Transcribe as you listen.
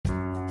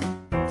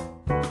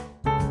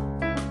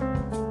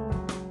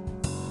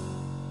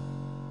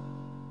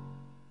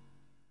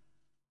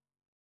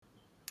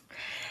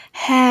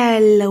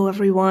Hello,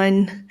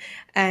 everyone.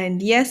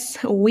 And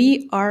yes,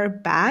 we are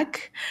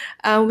back.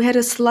 We had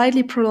a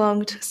slightly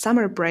prolonged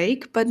summer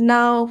break, but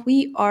now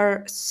we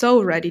are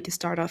so ready to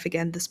start off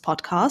again this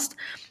podcast.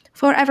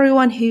 For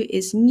everyone who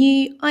is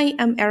new, I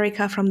am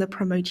Erica from the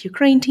Promote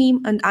Ukraine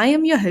team, and I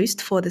am your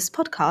host for this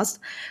podcast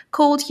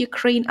called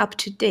Ukraine Up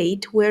to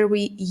Date, where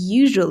we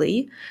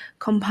usually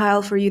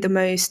compile for you the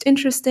most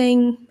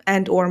interesting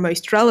and or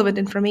most relevant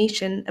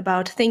information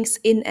about things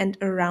in and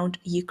around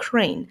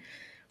Ukraine.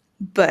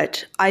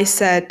 But I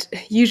said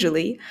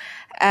usually,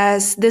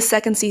 as this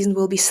second season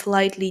will be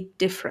slightly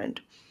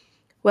different.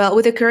 Well,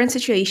 with the current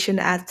situation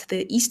at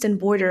the eastern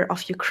border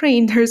of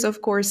Ukraine, there's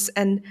of course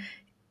an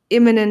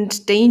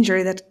imminent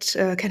danger that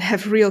can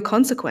have real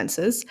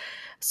consequences.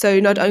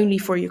 So, not only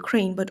for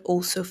Ukraine, but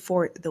also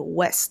for the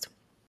West.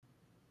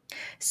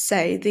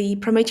 So, the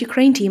Promote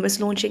Ukraine team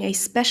is launching a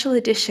special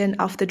edition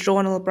of the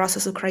journal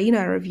Brussels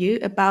Ukraina review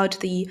about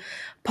the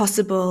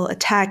possible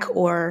attack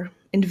or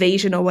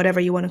invasion, or whatever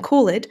you want to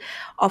call it,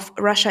 of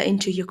Russia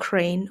into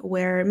Ukraine,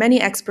 where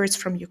many experts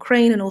from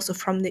Ukraine and also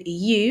from the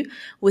EU,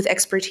 with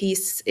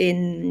expertise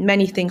in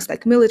many things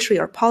like military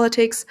or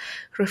politics,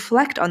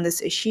 reflect on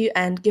this issue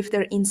and give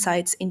their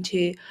insights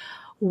into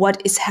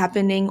what is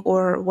happening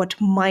or what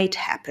might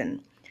happen.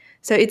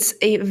 So it's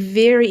a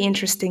very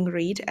interesting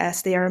read,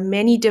 as there are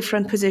many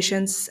different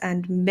positions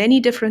and many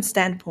different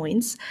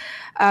standpoints.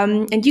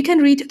 And you can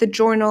read the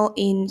journal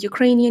in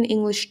Ukrainian,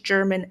 English,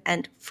 German,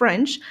 and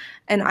French.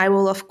 And I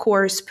will, of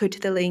course, put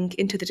the link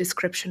into the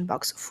description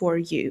box for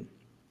you.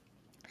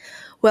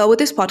 Well, with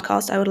this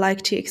podcast, I would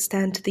like to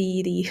extend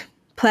the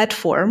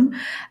platform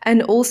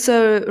and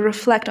also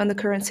reflect on the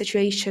current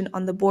situation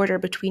on the border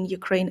between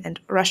Ukraine and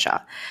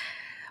Russia.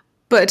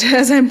 But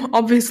as I'm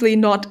obviously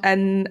not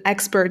an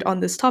expert on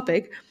this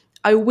topic,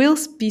 I will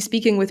be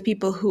speaking with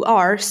people who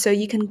are, so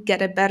you can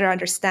get a better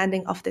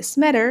understanding of this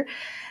matter,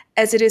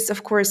 as it is,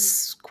 of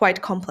course,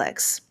 quite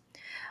complex.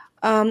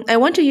 I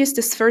want to use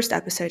this first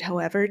episode,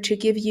 however, to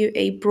give you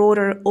a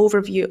broader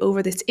overview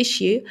over this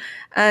issue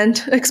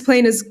and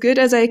explain as good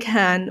as I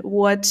can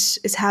what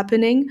is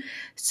happening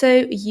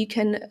so you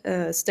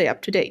can stay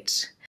up to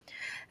date.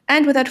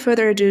 And without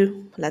further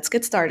ado, let's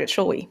get started,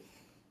 shall we?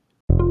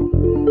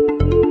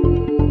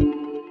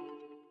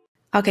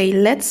 Okay,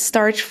 let's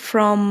start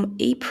from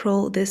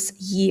April this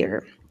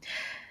year.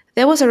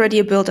 There was already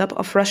a buildup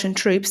of Russian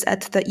troops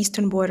at the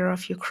eastern border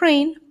of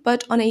Ukraine,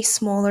 but on a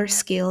smaller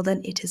scale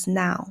than it is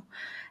now.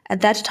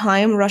 At that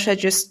time, Russia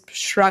just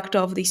shrugged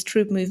off these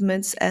troop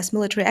movements as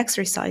military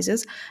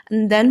exercises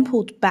and then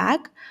pulled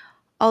back,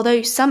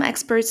 although some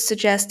experts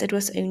suggest it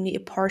was only a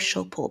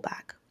partial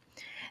pullback.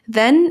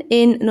 Then,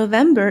 in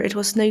November, it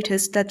was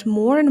noticed that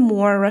more and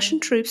more Russian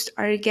troops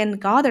are again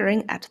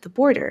gathering at the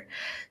border.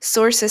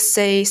 Sources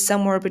say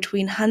somewhere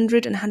between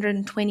 100 and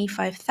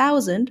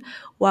 125,000,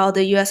 while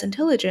the US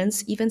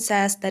intelligence even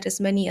says that as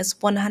many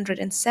as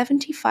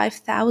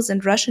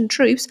 175,000 Russian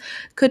troops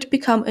could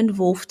become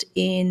involved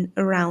in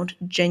around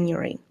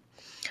January.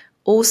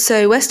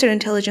 Also, Western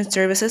intelligence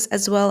services,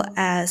 as well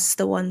as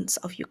the ones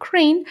of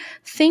Ukraine,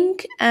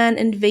 think an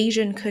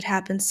invasion could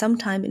happen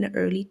sometime in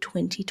early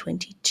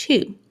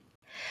 2022.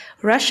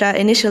 Russia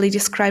initially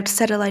described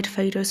satellite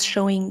photos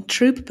showing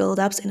troop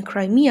buildups in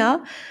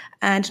Crimea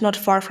and not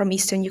far from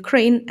eastern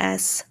Ukraine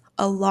as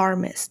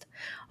alarmist.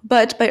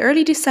 But by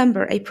early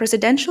December, a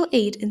presidential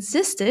aide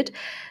insisted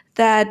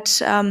that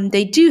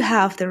they do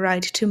have the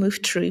right to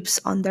move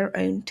troops on their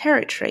own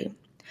territory.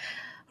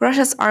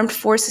 Russia's armed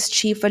forces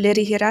chief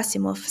Valery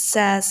Gerasimov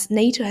says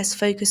NATO has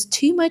focused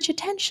too much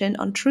attention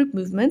on troop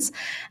movements,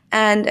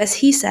 and as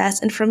he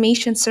says,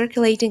 information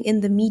circulating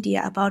in the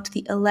media about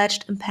the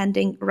alleged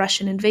impending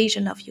Russian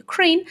invasion of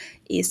Ukraine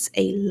is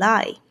a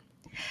lie.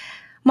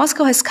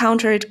 Moscow has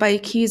countered by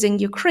accusing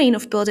Ukraine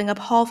of building up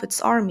half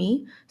its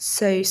army,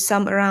 so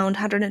some around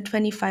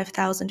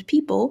 125,000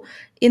 people,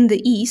 in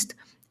the east,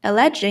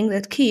 alleging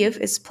that Kyiv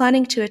is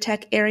planning to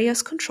attack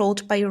areas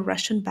controlled by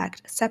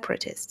Russian-backed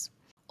separatists.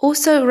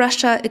 Also,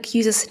 Russia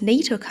accuses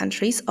NATO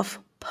countries of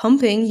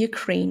pumping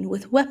Ukraine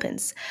with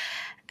weapons.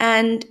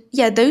 And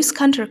those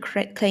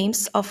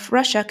counterclaims of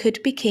Russia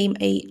could become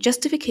a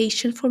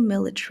justification for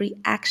military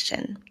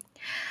action.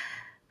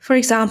 For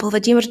example,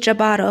 Vladimir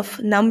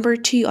Jabarov, number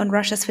 2 on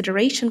Russia's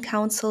Federation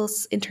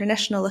Council's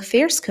International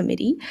Affairs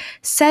Committee,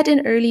 said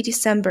in early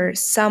December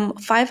some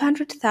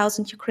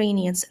 500,000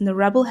 Ukrainians in the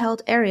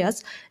rebel-held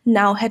areas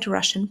now had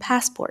Russian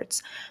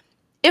passports.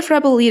 If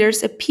rebel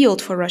leaders appealed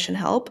for Russian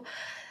help,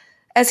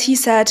 as he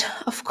said,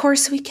 of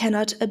course we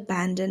cannot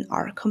abandon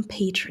our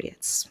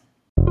compatriots.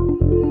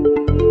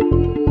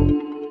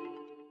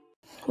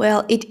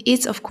 Well, it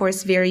is, of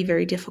course, very,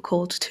 very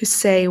difficult to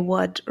say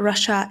what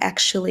Russia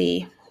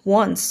actually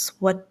wants,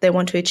 what they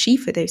want to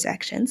achieve with those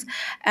actions.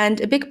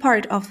 And a big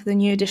part of the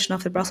new edition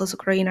of the Brussels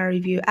Ukraina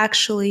review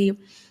actually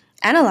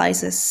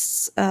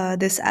analyzes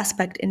this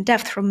aspect in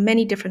depth from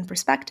many different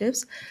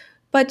perspectives.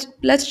 But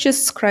let's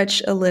just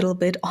scratch a little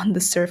bit on the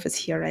surface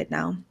here right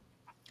now.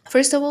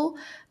 First of all,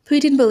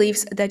 Putin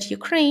believes that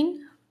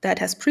Ukraine, that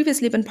has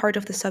previously been part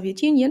of the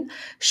Soviet Union,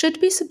 should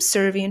be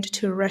subservient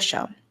to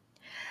Russia.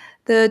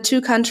 The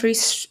two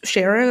countries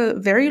share a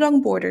very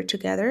long border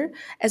together,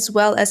 as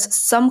well as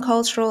some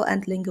cultural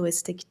and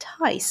linguistic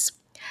ties.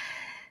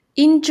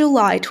 In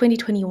July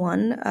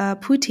 2021,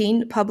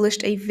 Putin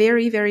published a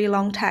very, very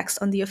long text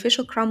on the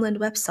official Kremlin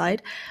website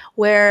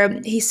where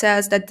he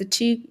says that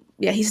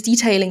he's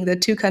detailing the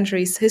two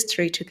countries'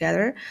 history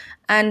together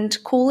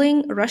and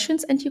calling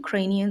Russians and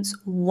Ukrainians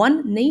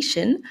one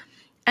nation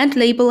and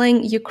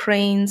labeling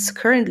Ukraine's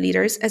current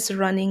leaders as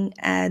running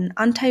an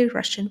anti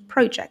Russian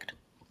project.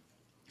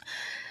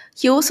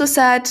 He also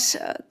said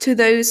to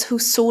those who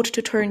sought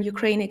to turn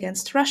Ukraine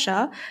against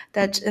Russia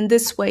that in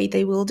this way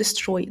they will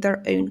destroy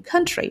their own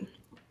country.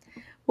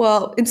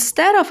 Well,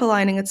 instead of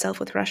aligning itself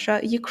with Russia,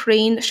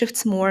 Ukraine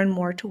shifts more and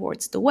more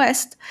towards the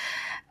West.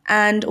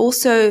 And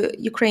also,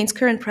 Ukraine's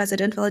current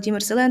president, Volodymyr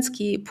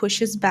Zelensky,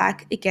 pushes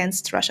back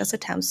against Russia's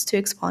attempts to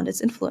expand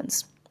its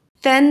influence.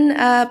 Then,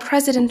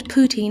 President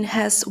Putin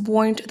has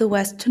warned the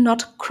West to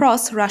not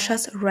cross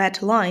Russia's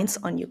red lines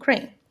on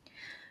Ukraine.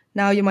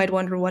 Now, you might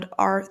wonder, what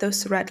are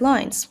those red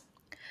lines?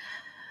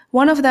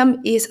 One of them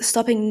is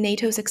stopping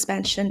NATO's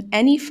expansion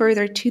any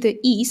further to the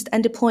east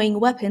and deploying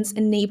weapons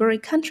in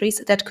neighboring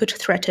countries that could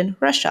threaten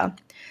Russia.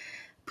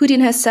 Putin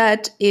has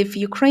said if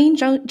Ukraine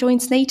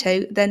joins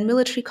NATO, then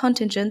military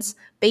contingents,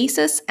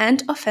 bases,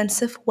 and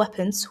offensive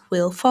weapons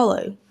will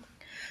follow.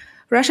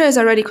 Russia is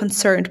already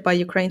concerned by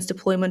Ukraine's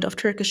deployment of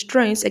Turkish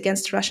drones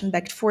against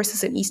Russian-backed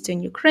forces in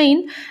eastern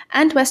Ukraine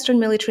and Western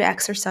military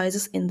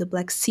exercises in the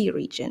Black Sea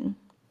region.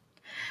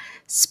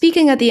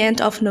 Speaking at the end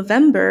of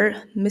November,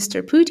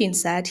 Mr. Putin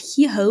said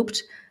he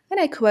hoped, and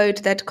I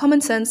quote, that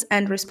common sense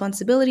and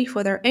responsibility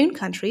for their own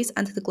countries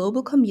and the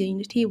global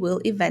community will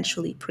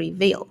eventually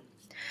prevail.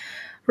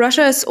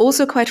 Russia is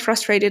also quite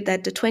frustrated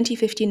that the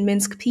 2015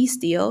 Minsk peace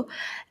deal,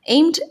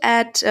 aimed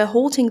at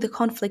halting the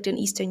conflict in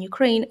eastern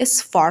Ukraine,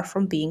 is far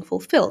from being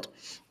fulfilled.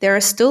 There are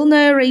still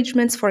no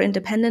arrangements for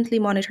independently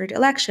monitored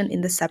election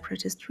in the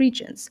separatist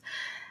regions.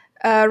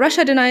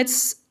 Russia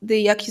denies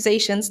the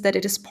accusations that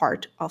it is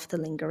part of the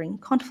lingering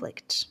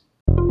conflict.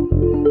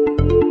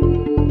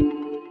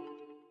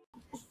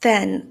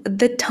 Then,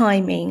 the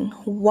timing.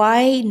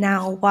 Why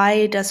now?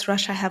 Why does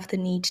Russia have the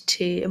need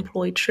to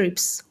employ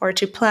troops or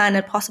to plan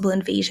a possible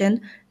invasion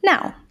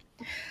now?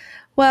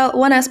 Well,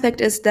 one aspect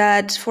is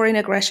that foreign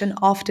aggression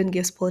often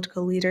gives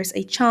political leaders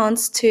a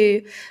chance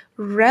to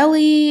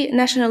rally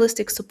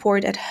nationalistic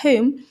support at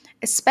home,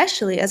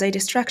 especially as a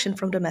distraction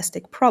from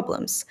domestic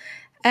problems.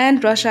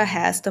 And Russia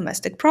has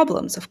domestic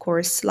problems, of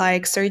course,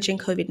 like surging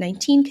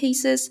COVID-19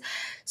 cases,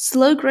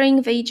 slow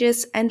growing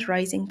wages, and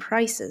rising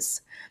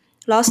prices.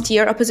 Last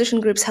year, opposition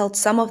groups held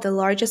some of the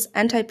largest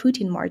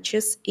anti-Putin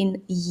marches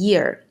in a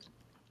year.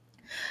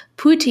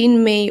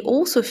 Putin may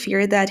also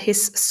fear that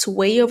his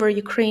sway over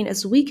Ukraine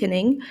is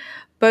weakening,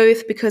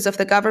 both because of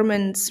the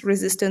government's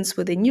resistance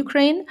within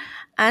Ukraine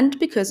and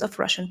because of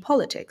Russian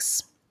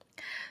politics.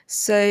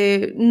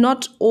 So,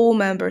 not all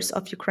members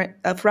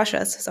of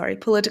Russia's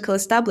political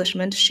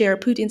establishment share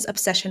Putin's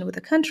obsession with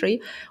the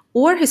country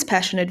or his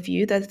passionate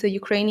view that the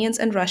Ukrainians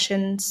and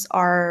Russians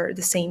are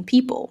the same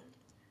people.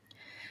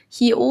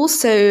 He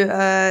also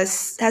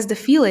has the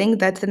feeling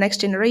that the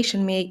next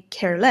generation may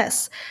care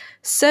less,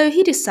 so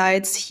he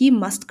decides he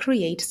must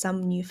create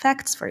some new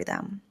facts for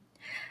them.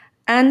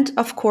 And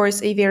of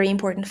course, a very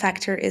important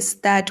factor is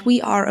that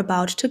we are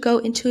about to go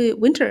into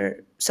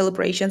winter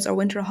celebrations or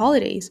winter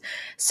holidays.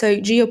 So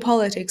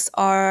geopolitics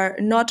are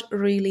not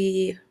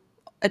really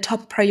a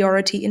top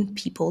priority in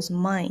people's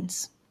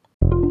minds.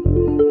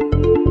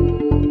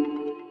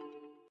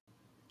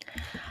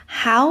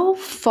 How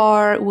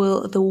far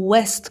will the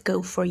West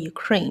go for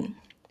Ukraine?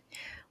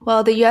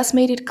 Well, the US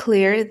made it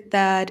clear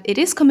that it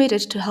is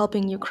committed to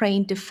helping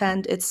Ukraine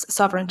defend its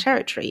sovereign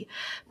territory.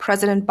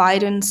 President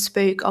Biden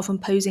spoke of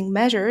imposing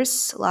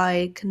measures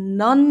like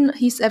none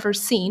he's ever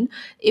seen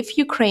if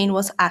Ukraine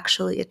was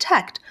actually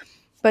attacked.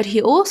 But he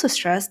also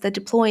stressed that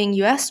deploying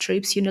US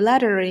troops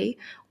unilaterally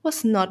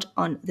was not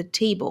on the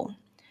table.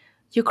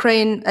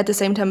 Ukraine, at the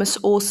same time, is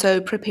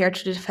also prepared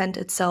to defend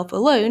itself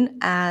alone,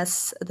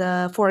 as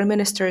the foreign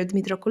minister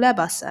Dmytro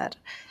Kuleba said.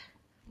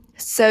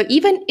 So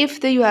even if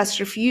the US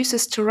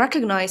refuses to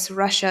recognize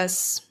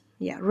Russia's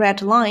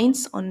red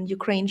lines on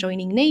Ukraine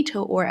joining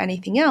NATO or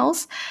anything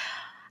else,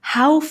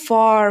 how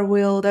far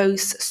will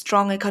those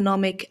strong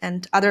economic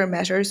and other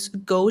measures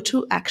go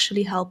to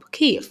actually help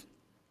Kyiv?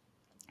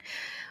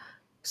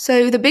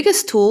 So the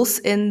biggest tools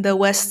in the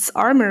West's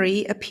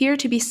armory appear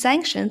to be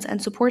sanctions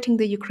and supporting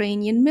the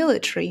Ukrainian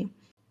military.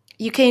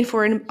 UK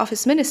Foreign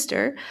Office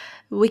Minister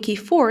Vicky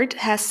Ford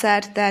has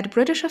said that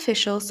British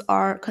officials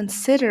are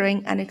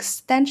considering an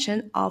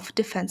extension of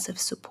defensive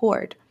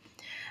support.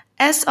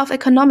 As of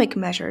economic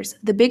measures,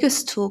 the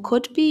biggest tool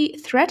could be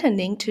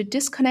threatening to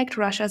disconnect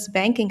Russia's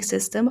banking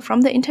system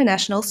from the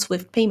international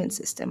SWIFT payment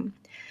system.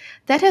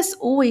 That has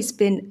always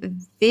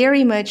been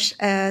very much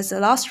as a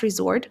last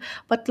resort,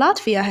 but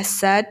Latvia has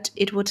said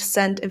it would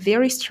send a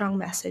very strong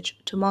message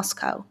to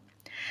Moscow.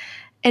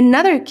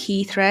 Another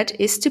key threat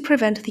is to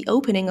prevent the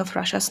opening of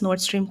Russia's Nord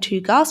Stream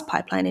 2 gas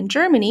pipeline in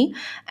Germany,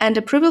 and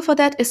approval for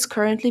that is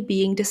currently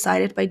being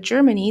decided by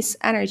Germany's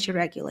energy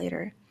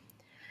regulator.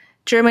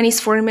 Germany's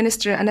Foreign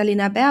Minister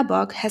Annalena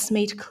Baerbock has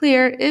made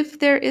clear if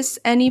there is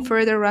any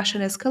further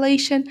Russian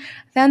escalation,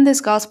 then this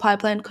gas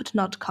pipeline could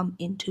not come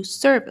into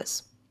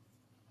service.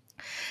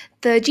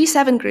 The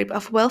G7 group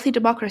of wealthy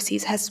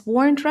democracies has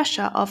warned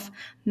Russia of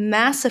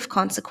massive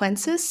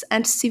consequences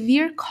and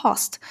severe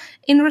cost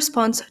in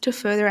response to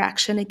further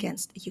action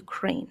against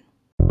Ukraine.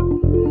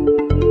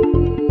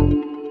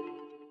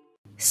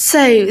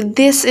 So,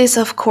 this is,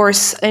 of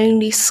course,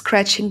 only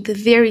scratching the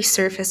very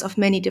surface of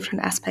many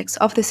different aspects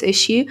of this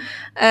issue,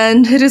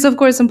 and it is, of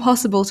course,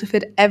 impossible to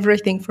fit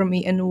everything for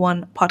me in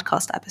one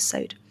podcast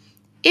episode.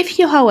 If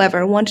you,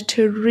 however, want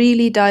to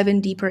really dive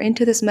in deeper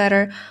into this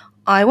matter,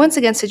 I once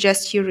again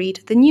suggest you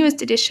read the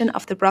newest edition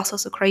of the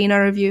Brussels Ukraine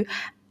Review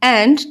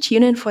and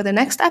tune in for the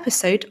next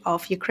episode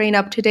of Ukraine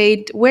Up to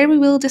Date, where we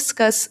will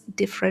discuss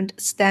different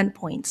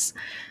standpoints.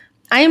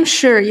 I am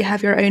sure you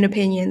have your own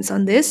opinions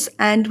on this,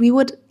 and we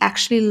would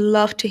actually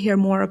love to hear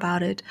more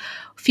about it.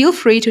 Feel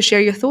free to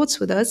share your thoughts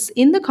with us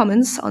in the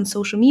comments on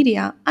social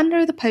media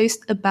under the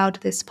post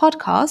about this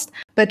podcast.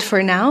 But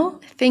for now,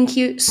 thank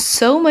you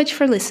so much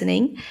for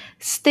listening.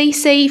 Stay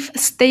safe,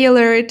 stay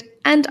alert,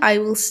 and I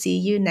will see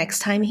you next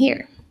time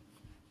here.